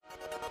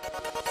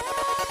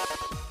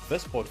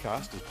This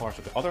podcast is part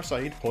of the Other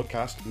Side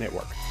Podcast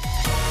Network.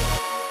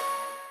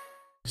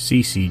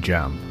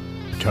 CCJam.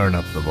 Turn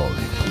up the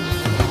volume.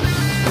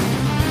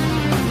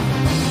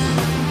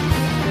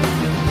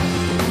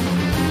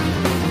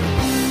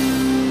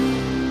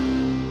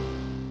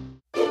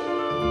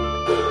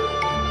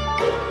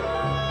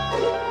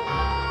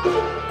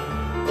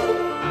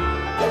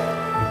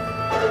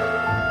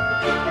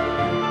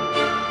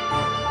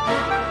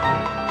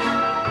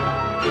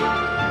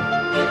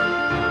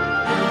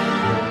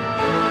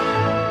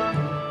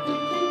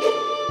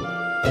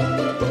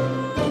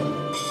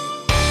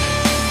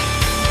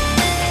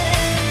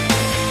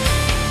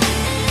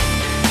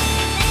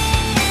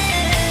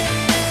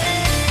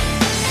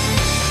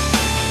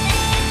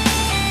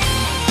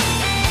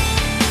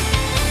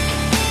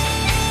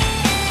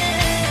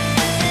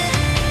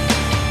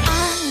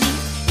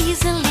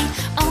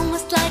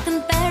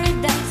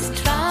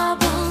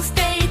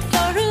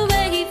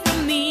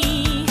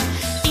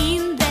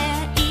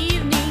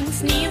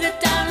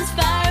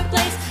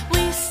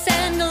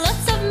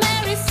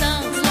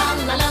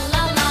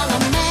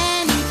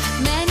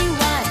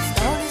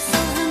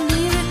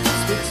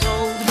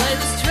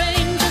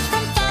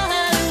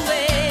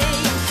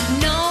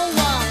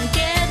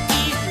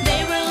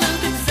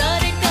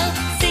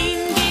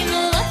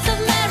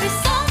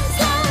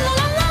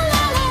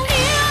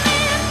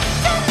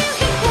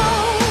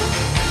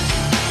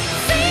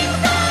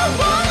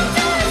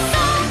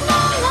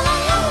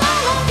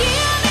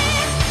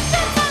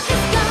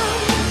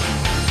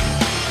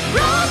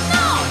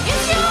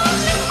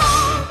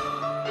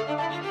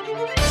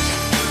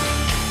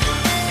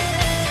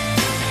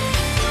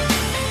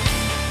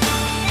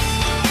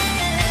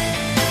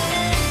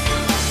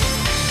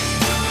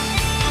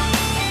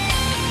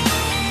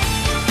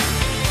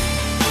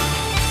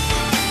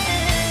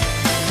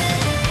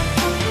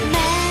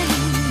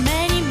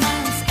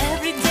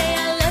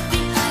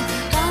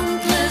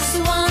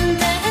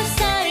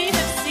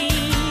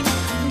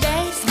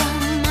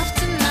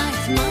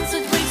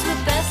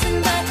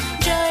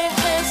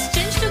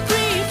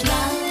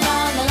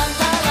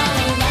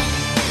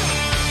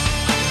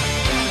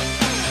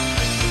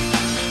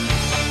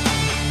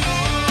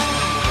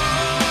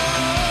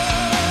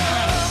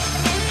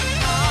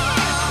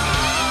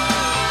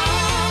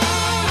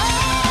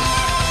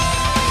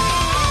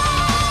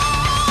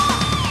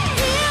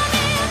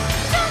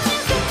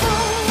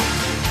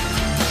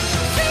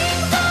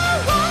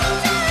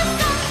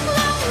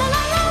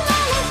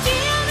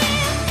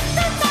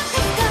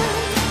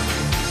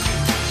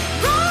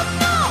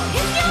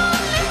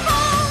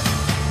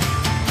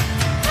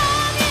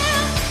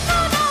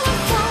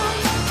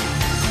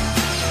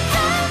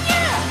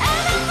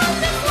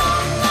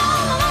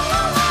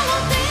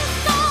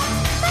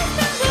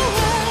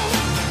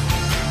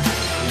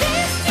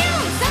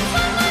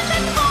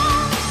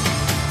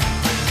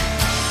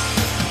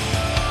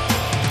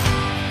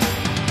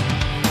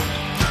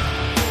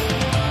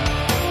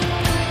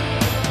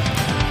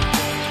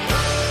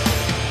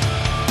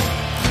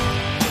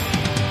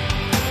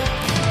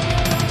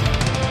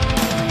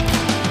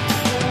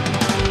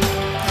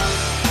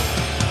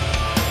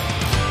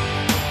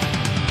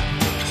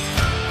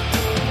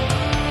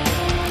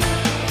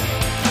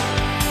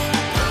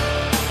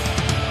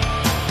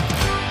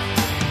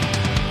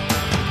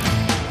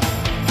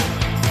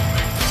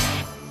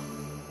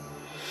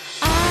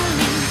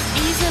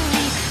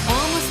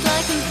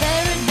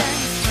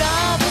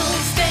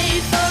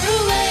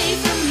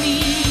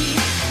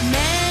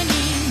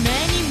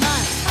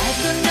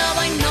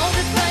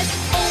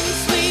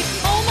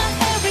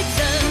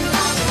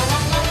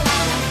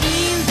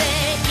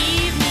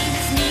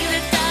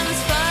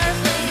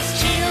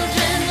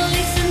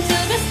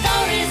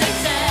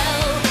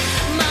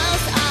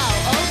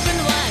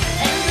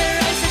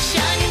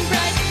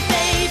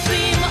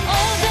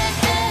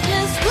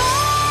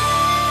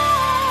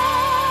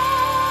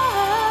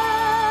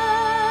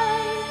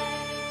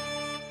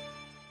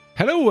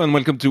 Hello and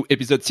welcome to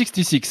episode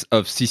 66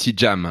 of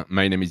CCJam.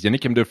 My name is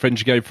Yannick, I'm the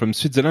French guy from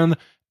Switzerland,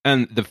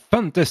 and the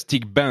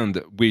fantastic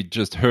band we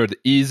just heard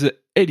is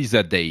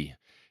ElisaDay.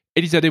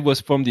 ElisaDay was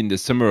formed in the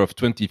summer of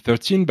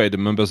 2013 by the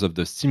members of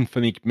the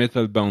symphonic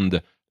metal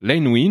band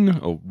Lanewin,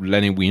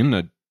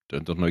 I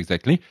don't know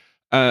exactly,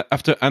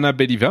 after Anna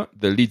Beliva,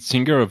 the lead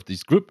singer of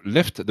this group,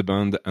 left the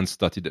band and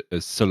started a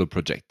solo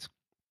project.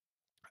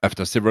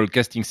 After several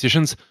casting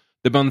sessions,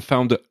 the band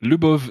found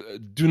Lubov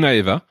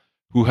Dunaeva,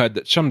 who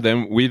had charmed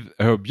them with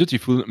her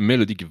beautiful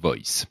melodic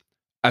voice.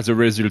 As a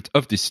result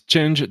of this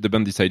change, the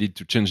band decided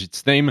to change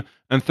its name,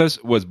 and thus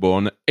was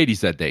born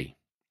ElisaDay.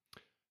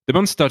 The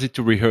band started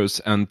to rehearse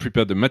and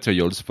prepare the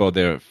materials for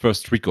their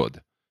first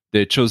record.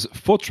 They chose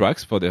 4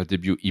 tracks for their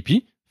debut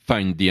EP,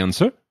 Find the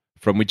Answer,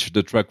 from which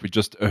the track we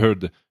just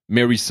heard,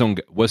 Mary Song,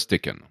 was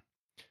taken.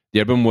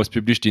 The album was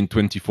published in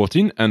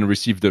 2014 and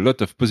received a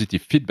lot of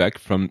positive feedback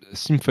from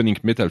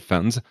symphonic metal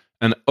fans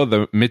and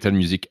other metal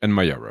music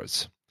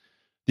admirers.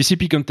 This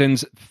EP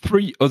contains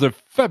 3 other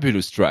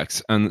fabulous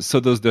tracks, and so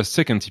does their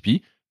second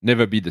EP,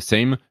 Never Be the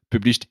Same,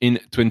 published in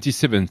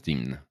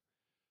 2017.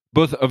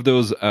 Both of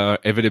those are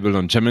available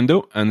on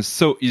Jamendo, and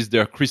so is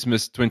their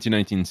Christmas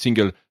 2019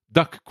 single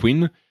Dark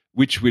Queen,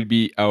 which will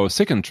be our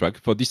second track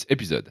for this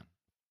episode.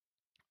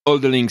 All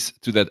the links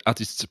to that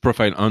artist's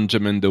profile on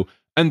Jamendo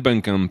and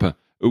Bandcamp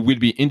will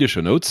be in the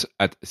show notes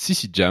at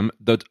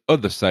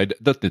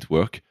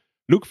ccjam.otherside.network.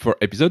 Look for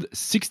episode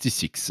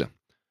 66.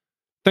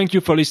 Thank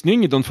you for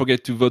listening. Don't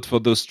forget to vote for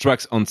those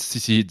tracks on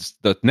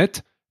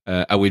cchits.net.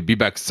 I will be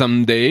back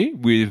someday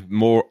with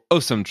more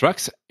awesome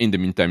tracks. In the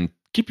meantime,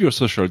 keep your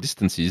social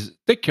distances.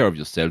 Take care of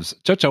yourselves.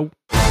 Ciao, ciao.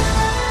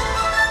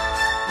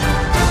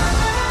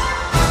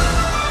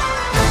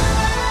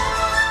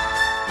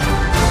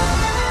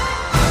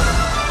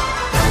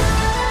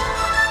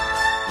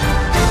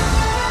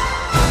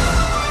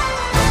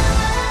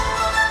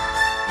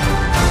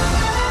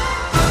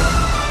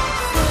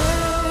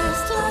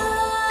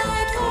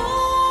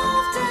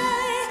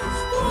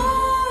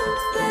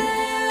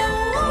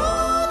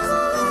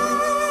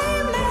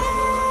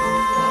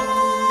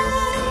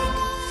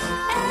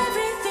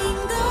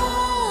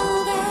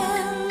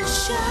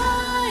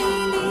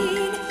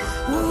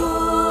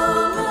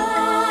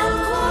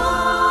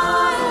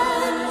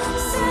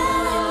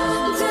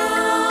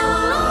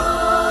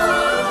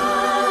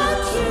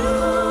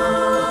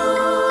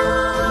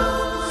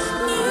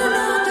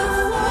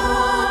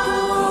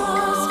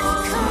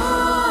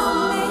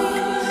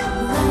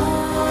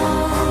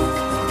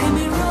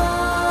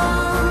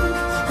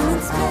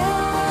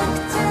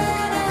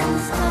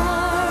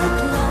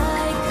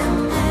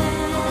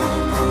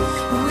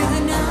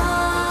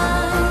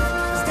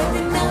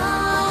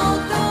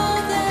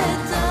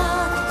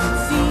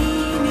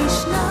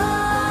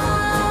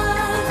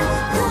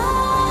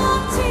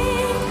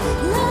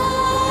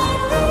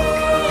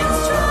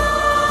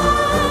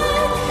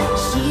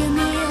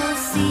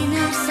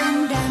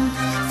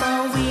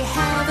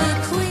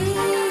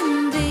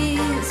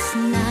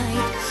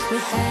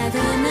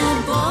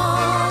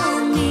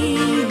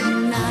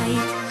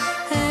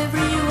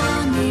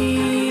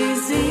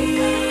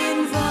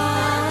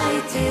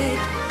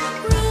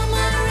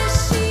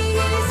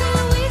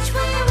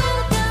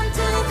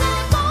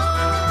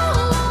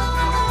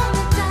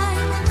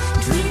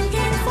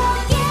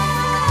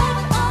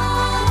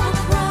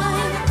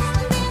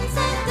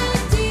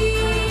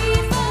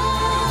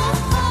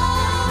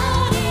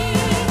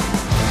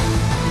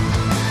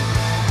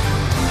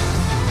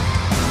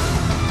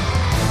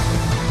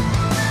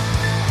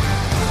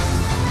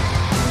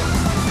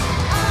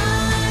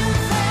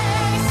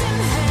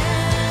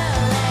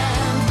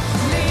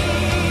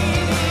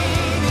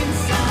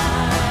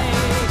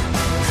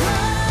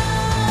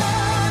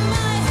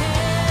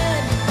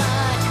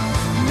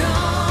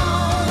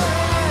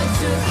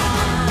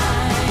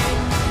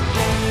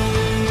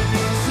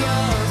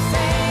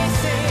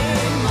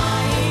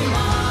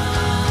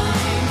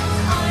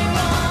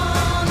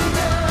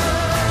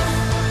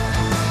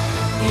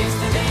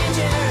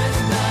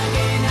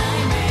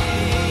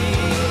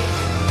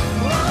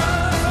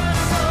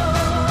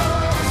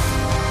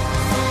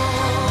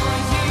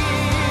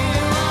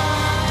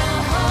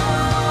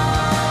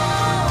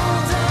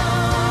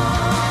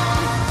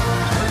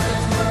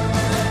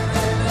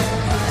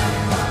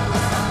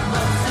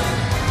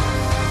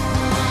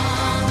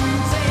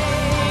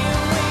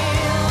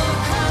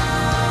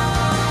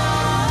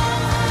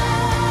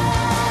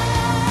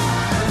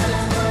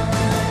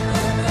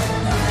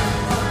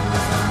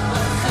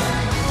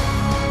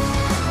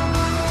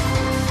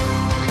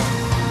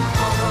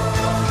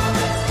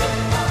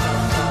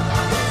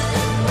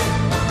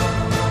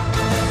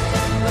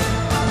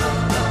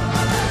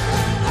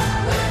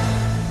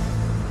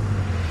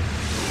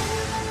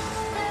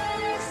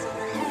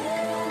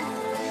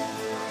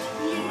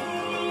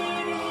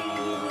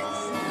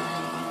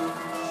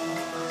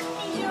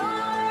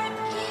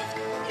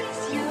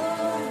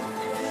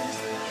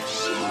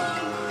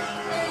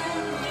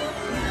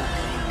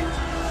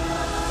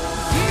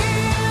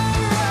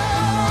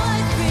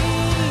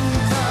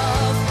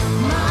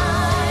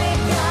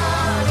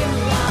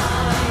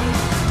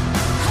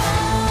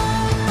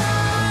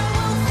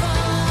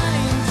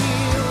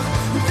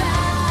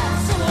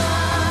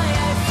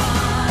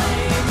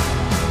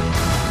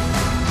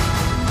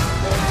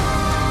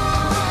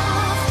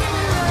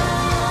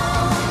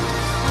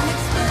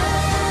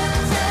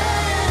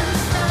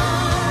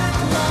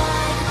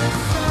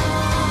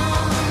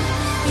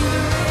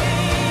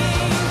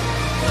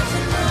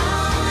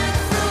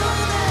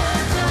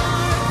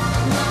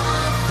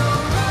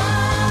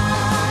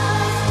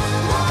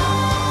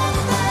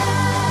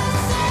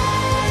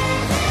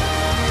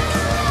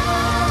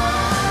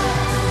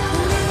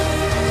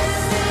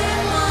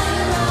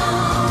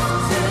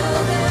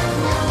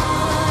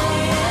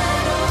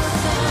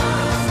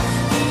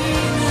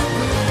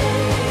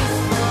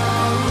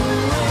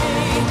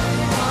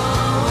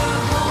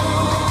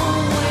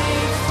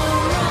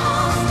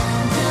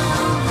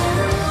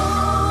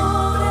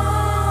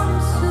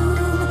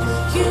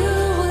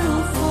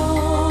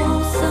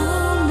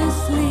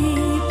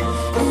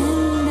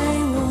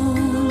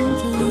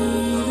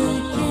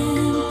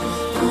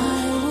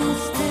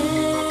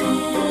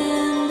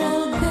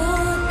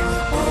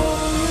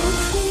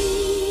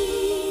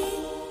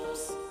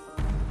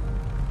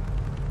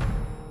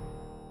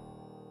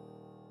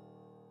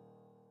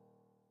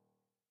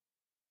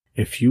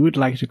 If you would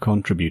like to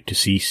contribute to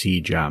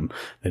CCJam,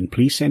 then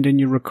please send in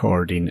your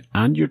recording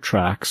and your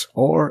tracks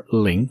or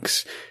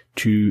links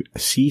to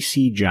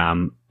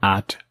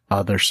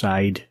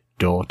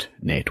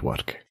ccjam@otherside.network.